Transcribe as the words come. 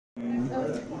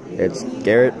It's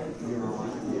Garrett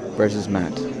versus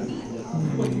Matt.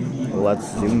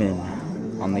 Let's zoom in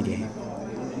on the game.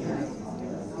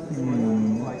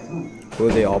 Who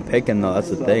are they all picking though? That's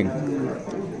the thing.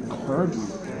 Kirby.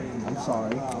 I'm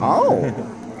sorry.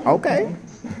 Oh, okay.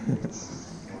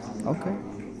 Okay.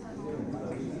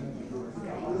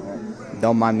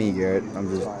 Don't mind me, Garrett. I'm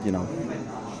just,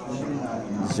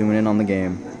 zooming in on the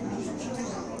game.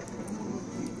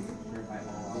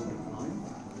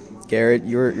 Garrett,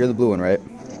 you're the blue one, right?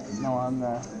 No, I'm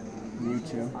the new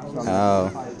two.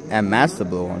 Oh, and Matt's the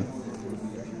blue one.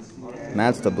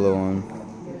 Matt's the blue one.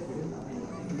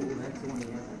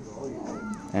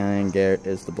 And then Garrett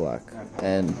is the black.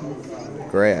 And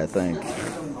gray, I think.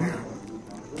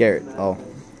 Garrett, oh.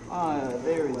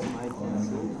 There is my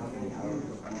pencil.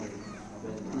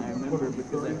 I remember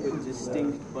because I put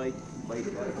distinct bite marks.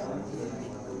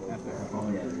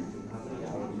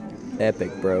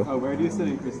 Epic, bro. Oh, where do you sit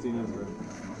in Christina's room?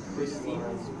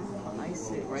 Christina's, I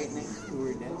sit right next to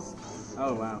her desk.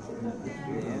 Oh, wow.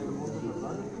 Yeah.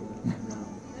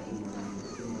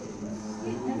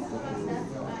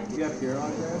 You have gear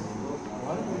on there?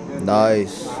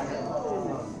 Nice.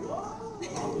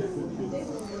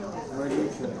 Where do you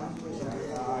sit?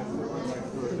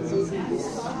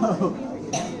 Oh.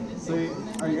 So,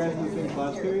 are you guys in the same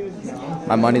class period? No.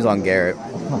 My money's on Garrett.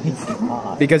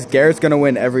 Because Garrett's gonna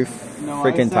win every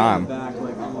freaking time. Back,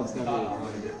 like, almost every time.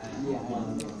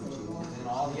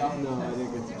 No, I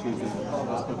think it's cheesy.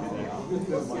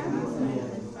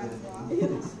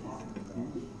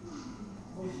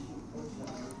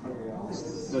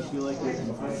 Does she like your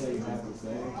insight that you have to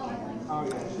say? Oh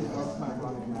yeah, she loves my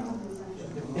running now.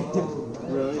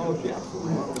 Really? Oh yeah.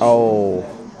 Oh.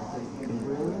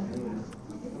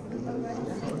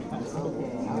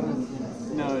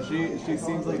 No, she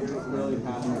seems like really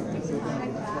passionate.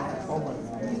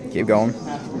 Keep going.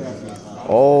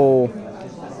 Oh.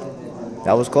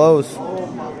 That was close.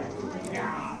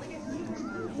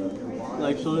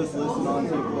 Like she'll just listen on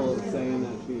people saying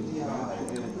that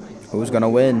she's Who's gonna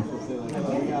win?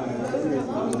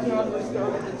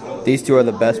 These two are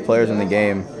the best players in the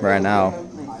game right now.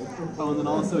 Oh, and then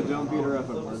also don't beat her up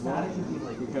at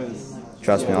hardball because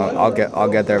Trust me, I'll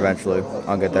get there eventually.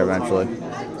 I'll get there eventually.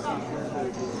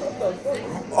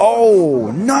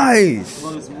 Oh, nice!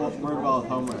 well, just worry about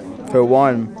homework. For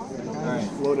one. Alright.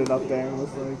 Floated up there and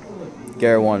was like...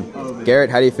 Garrett won. Garrett,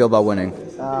 how do you feel about winning?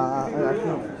 I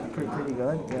feel pretty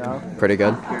good, you know. Pretty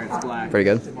good? Garrett's black. Pretty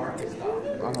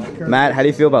good? Matt, how do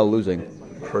you feel about losing?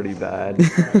 Pretty bad.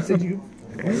 Did you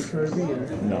play Kirby or?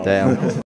 No. Damn.